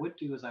what I would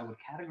do is I would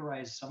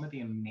categorize some of the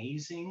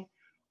amazing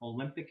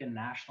Olympic and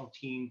national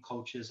team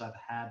coaches I've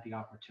had the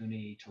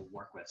opportunity to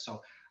work with.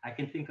 So I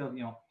can think of,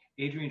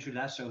 Adrian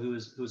Trudesso,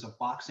 who's a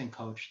boxing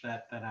coach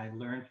that I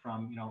learned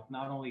from,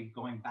 not only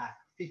going back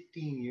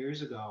 15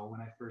 years ago when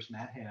I first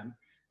met him,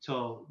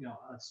 till,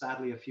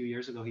 sadly a few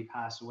years ago he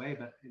passed away,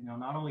 but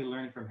not only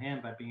learning from him,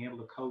 but being able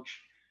to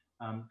coach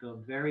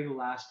the very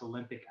last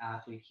Olympic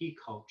athlete he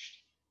coached,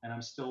 and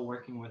I'm still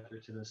working with her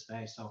to this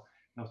day. So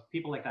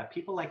people like that,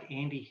 people like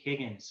Andy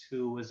Higgins,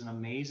 who was an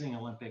amazing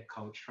Olympic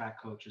coach,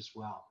 track coach as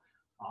well.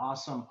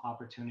 Awesome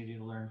opportunity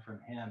to learn from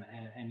him,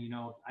 and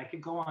I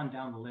could go on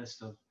down the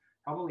list of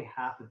probably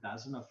half a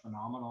dozen of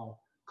phenomenal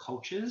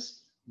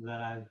coaches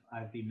that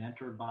I've been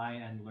mentored by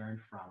and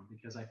learned from,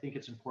 because I think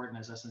it's important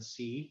as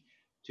SNC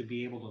to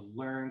be able to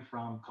learn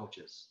from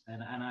coaches.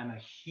 And I'm a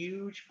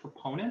huge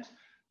proponent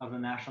of the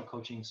National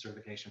Coaching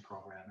Certification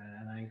Program.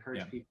 And I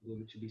encourage people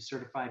to be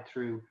certified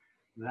through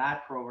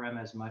that program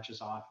as much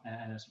as often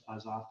and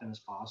as often as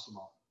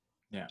possible.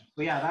 Yeah.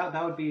 So yeah,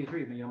 that would be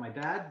three. My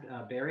dad,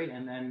 Barry,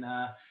 and then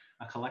a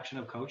collection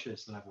of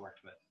coaches that I've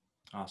worked with.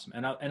 Awesome.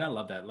 And I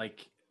love that.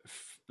 Like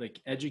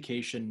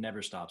education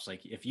never stops.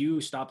 Like if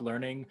you stop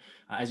learning,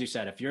 as you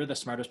said, if you're the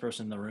smartest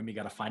person in the room, you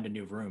got to find a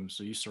new room.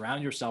 So you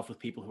surround yourself with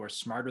people who are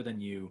smarter than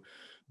you,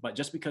 but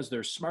just because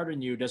they're smarter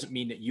than you doesn't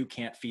mean that you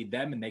can't feed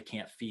them and they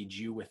can't feed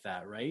you with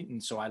that. Right.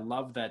 And so I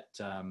love that,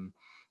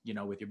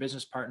 with your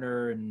business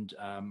partner and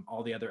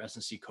all the other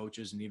SNC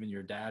coaches and even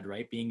your dad,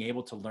 right? Being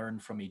able to learn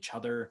from each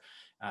other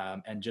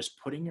and just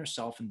putting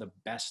yourself in the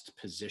best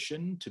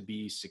position to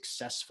be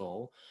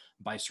successful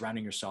by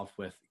surrounding yourself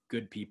with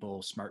good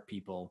people, smart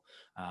people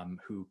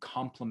who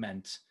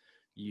complement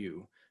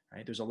you,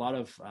 right? There's a lot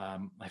of,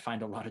 I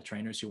find a lot of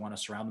trainers who want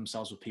to surround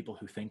themselves with people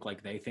who think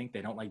like they think.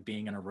 They don't like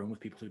being in a room with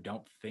people who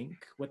don't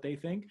think what they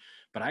think.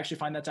 But I actually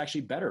find that's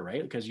actually better,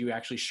 right? Because you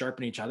actually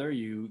sharpen each other.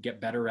 You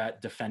get better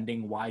at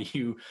defending why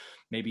you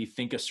maybe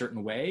think a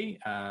certain way.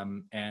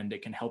 And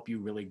it can help you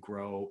really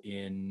grow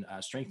in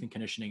strength and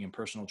conditioning and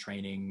personal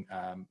training,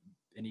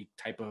 any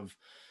type of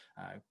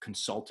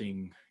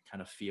consulting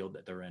kind of field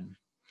that they're in.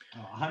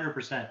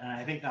 100%. And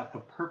I think that the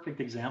perfect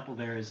example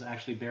there is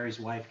actually Barry's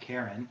wife,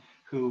 Karen,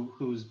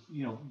 who's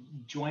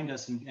joined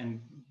us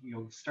and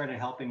started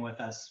helping with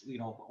us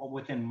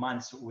within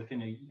months,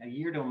 within a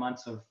year to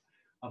months of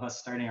us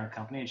starting our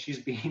company. And she's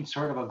been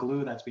sort of a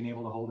glue that's been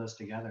able to hold us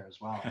together as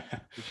well.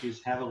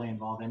 She's heavily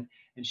involved in,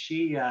 and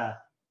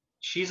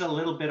she's a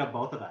little bit of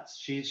both of us.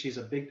 She's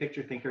a big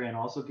picture thinker and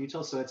also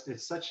detail. So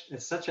it's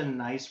such a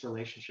nice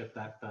relationship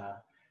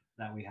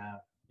that we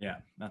have. Yeah,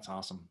 that's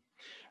awesome.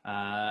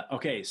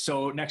 Okay,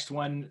 so next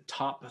one,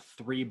 top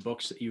 3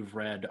 books that you've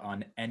read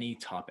on any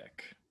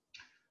topic.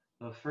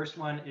 The first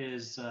one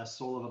is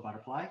Soul of a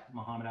Butterfly,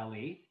 Muhammad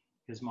Ali,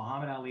 because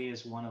Muhammad Ali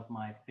is one of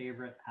my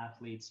favorite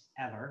athletes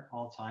ever,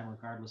 all time,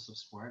 regardless of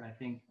sport. I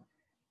think,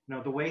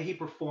 the way he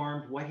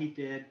performed, what he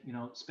did,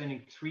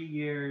 spending 3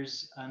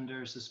 years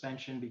under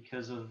suspension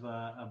because of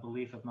a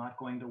belief of not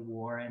going to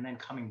war and then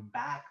coming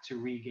back to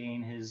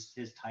regain his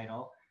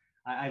title.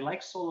 I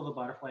like Soul of a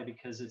Butterfly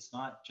because it's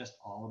not just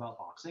all about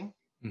boxing.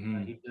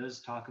 Mm-hmm. He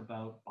does talk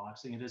about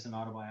boxing. It is an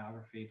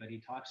autobiography, but he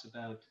talks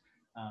about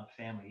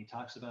family. He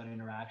talks about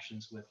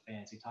interactions with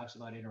fans. He talks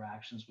about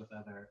interactions with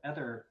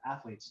other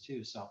athletes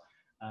too. So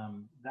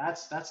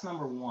that's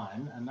number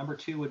one. And number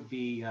 2 would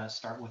be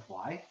Start With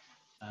Why,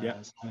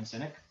 Simon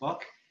Sinek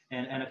book,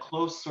 and a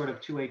close sort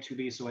of 2A,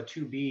 2B. So a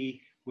 2B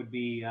would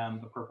be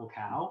The Purple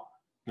Cow.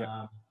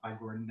 By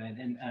Gordon,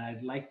 and I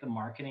like the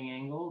marketing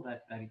angle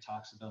that he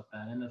talks about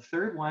that. And the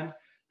third one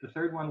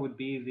would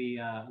be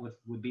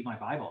would be my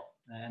Bible,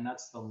 and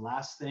that's the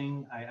last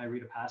thing I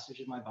read a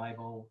passage in my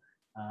Bible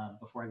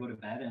before I go to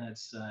bed, and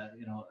it's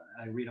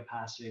I read a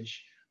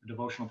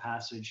devotional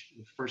passage,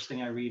 the first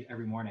thing I read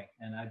every morning,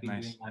 and I've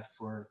been doing that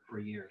for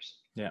years.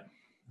 Yeah,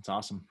 that's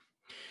awesome.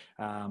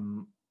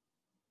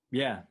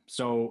 Yeah.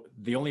 So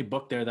the only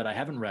book there that I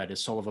haven't read is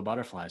Soul of a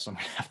Butterfly. So I'm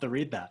going to have to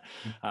read that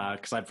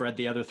because I've read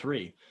the other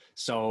 3.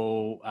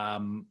 So I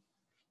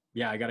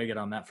got to get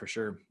on that for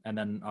sure. And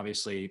then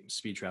obviously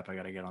Speed Trap, I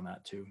got to get on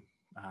that too.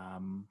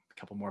 A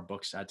couple more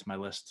books to add to my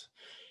list.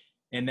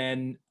 And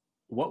then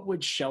what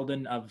would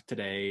Sheldon of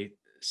today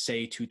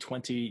say to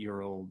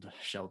 20-year-old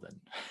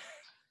Sheldon?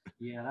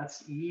 Yeah,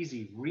 that's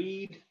easy.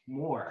 Read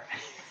more.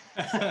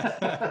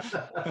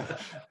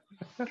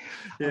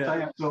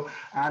 So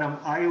Adam,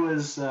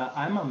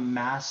 I'm a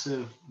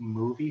massive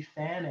movie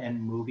fan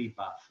and movie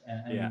buff,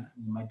 and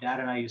my dad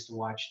and I used to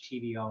watch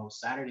TVO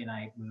Saturday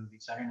night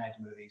movies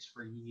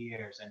for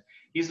years, and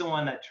he's the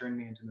one that turned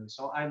me into movies.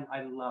 So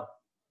I love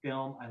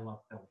film. I love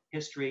film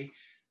history.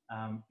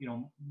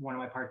 One of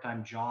my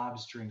part-time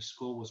jobs during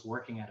school was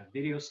working at a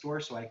video store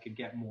so I could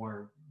get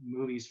more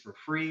movies for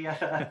free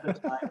at the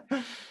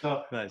time.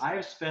 So nice. I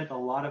have spent a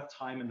lot of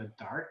time in the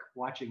dark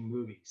watching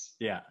movies.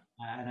 Yeah.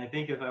 And I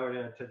think if I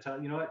were to tell,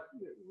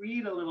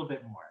 read a little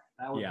bit more.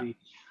 That would be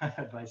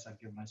advice I'd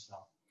give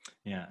myself.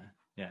 Yeah.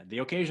 Yeah. The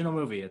occasional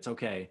movie, it's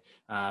okay.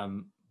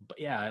 But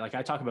yeah, like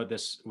I talk about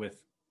this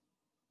with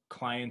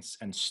clients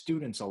and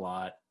students a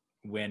lot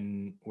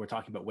when we're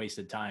talking about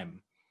wasted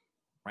time.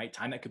 right?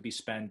 Time that could be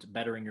spent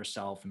bettering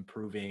yourself,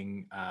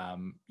 improving,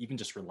 even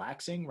just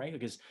relaxing, right?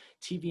 Because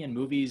TV and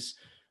movies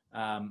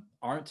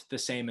aren't the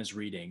same as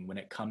reading when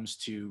it comes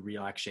to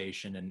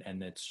relaxation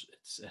and its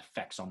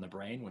effects on the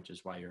brain, which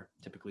is why you're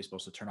typically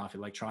supposed to turn off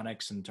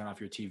electronics and turn off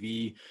your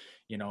TV,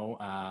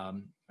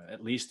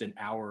 at least an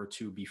hour or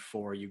two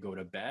before you go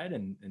to bed,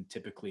 and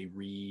typically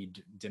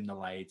read, dim the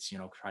lights,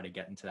 try to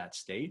get into that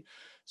state.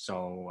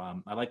 So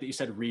I like that you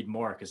said read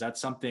more, because that's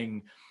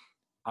something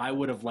I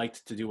would have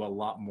liked to do a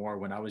lot more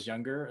when I was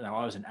younger. Now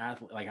I was an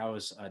athlete,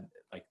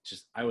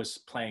 I was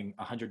playing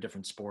 100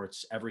 different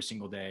sports every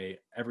single day.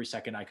 Every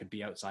second I could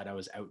be outside, I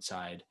was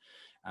outside.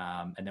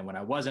 And then when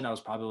I wasn't, I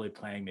was probably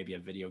playing maybe a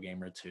video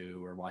game or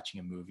two, or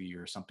watching a movie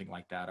or something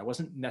like that. I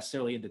wasn't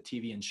necessarily into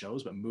TV and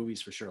shows, but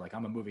movies for sure. Like,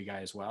 I'm a movie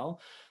guy as well.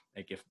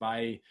 Like, if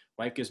my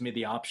wife gives me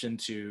the option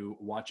to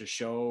watch a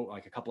show,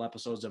 like a couple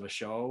episodes of a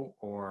show,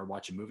 or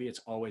watch a movie,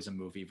 it's always a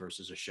movie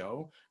versus a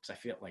show. Because I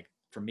feel like,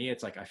 for me,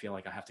 it's like, I feel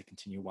like I have to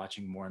continue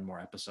watching more and more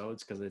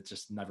episodes because it's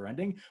just never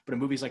ending. But a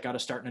movie's like got a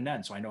start and an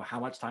end. So I know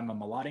how much time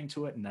I'm allotting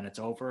to it, and then it's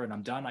over and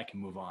I'm done. I can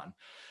move on.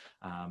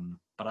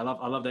 But I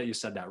love that you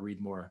said that, read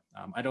more.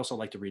 I'd also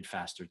like to read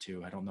faster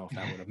too. I don't know if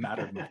that would have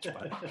mattered much,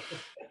 but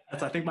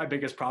that's, I think, my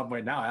biggest problem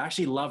right now. I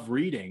actually love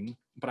reading,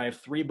 but I have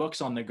 3 books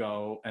on the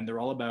go, and they're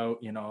all about,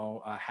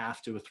 a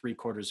half to a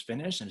 3/4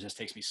 finished. And it just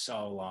takes me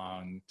so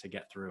long to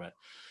get through it.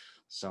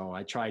 So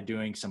I try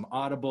doing some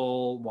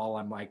Audible while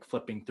I'm like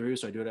flipping through.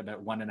 So I do it at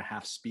about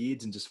 1.5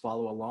 speeds and just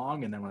follow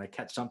along. And then when I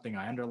catch something,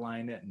 I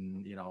underline it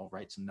and,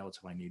 write some notes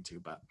if I need to.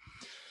 But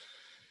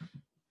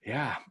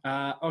yeah.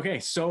 Okay.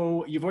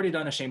 So you've already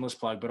done a shameless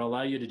plug, but I'll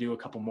allow you to do a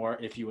couple more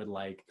if you would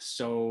like.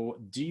 So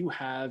do you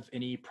have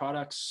any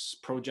products,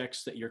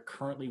 projects that you're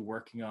currently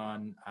working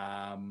on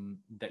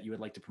that you would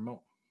like to promote?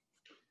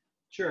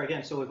 Sure.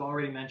 Again, so we've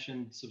already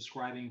mentioned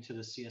subscribing to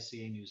the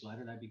CSCA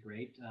newsletter. That'd be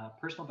great.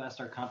 Personal Best,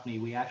 our company,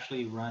 we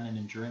actually run an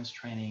endurance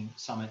training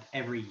summit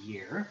every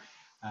year.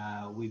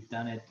 We've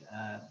done it,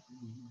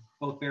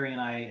 both Barry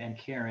and I and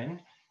Karen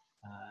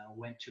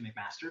went to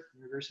McMaster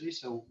University.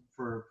 So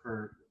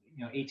for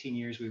 18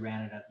 years we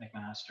ran it at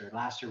McMaster.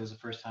 Last year was the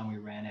first time we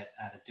ran it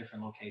at a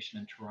different location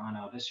in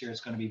Toronto. This year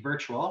it's going to be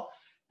virtual,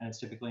 and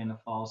it's typically in the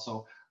fall.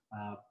 So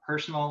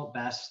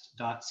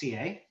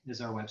personalbest.ca is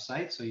our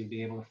website. So you'll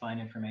be able to find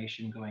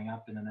information going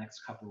up in the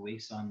next couple of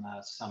weeks on the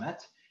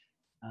summit.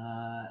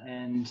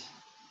 And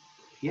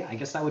yeah, I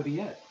guess that would be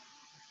it.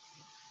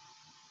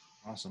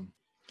 Awesome.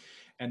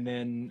 And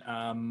then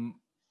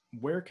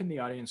where can the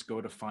audience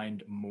go to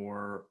find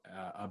more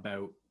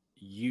about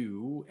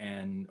you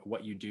and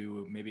what you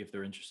do? Maybe if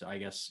they're interested, I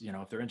guess,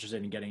 if they're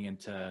interested in getting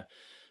into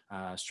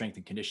strength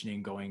and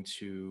conditioning, going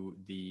to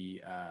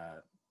the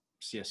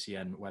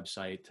CSCA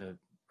website to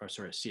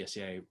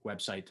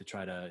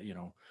try to,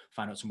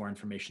 find out some more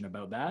information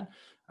about that.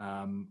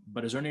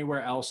 But is there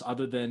anywhere else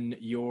other than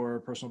your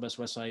Personal Best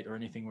website or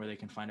anything where they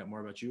can find out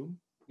more about you?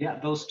 Yeah,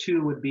 those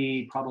two would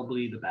be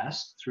probably the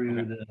best,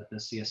 through the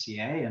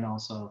CSCA and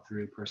also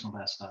through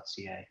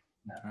personalbest.ca.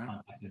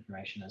 Contact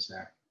information is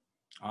there.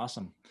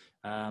 Awesome.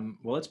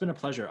 Well, it's been a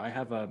pleasure. I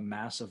have a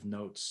massive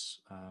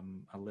notes,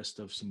 a list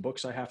of some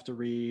books I have to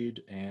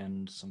read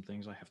and some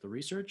things I have to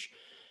research.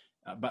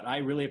 But I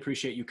really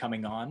appreciate you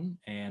coming on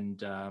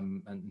and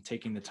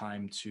taking the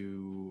time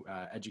to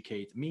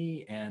educate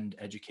me and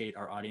educate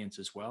our audience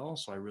as well.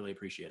 So I really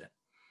appreciate it.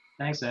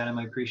 Thanks, Adam.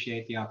 I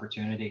appreciate the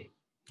opportunity.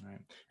 All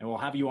right. And we'll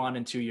have you on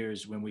in 2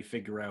 years when we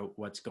figure out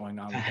what's going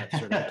on with that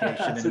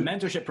certification and the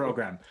mentorship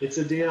program. It's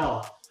a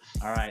deal.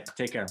 All right.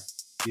 Take care.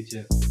 You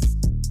too.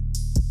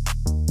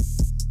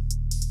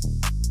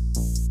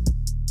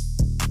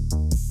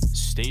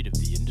 State of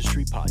the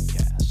Industry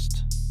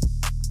Podcast.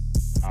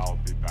 I'll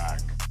be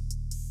back.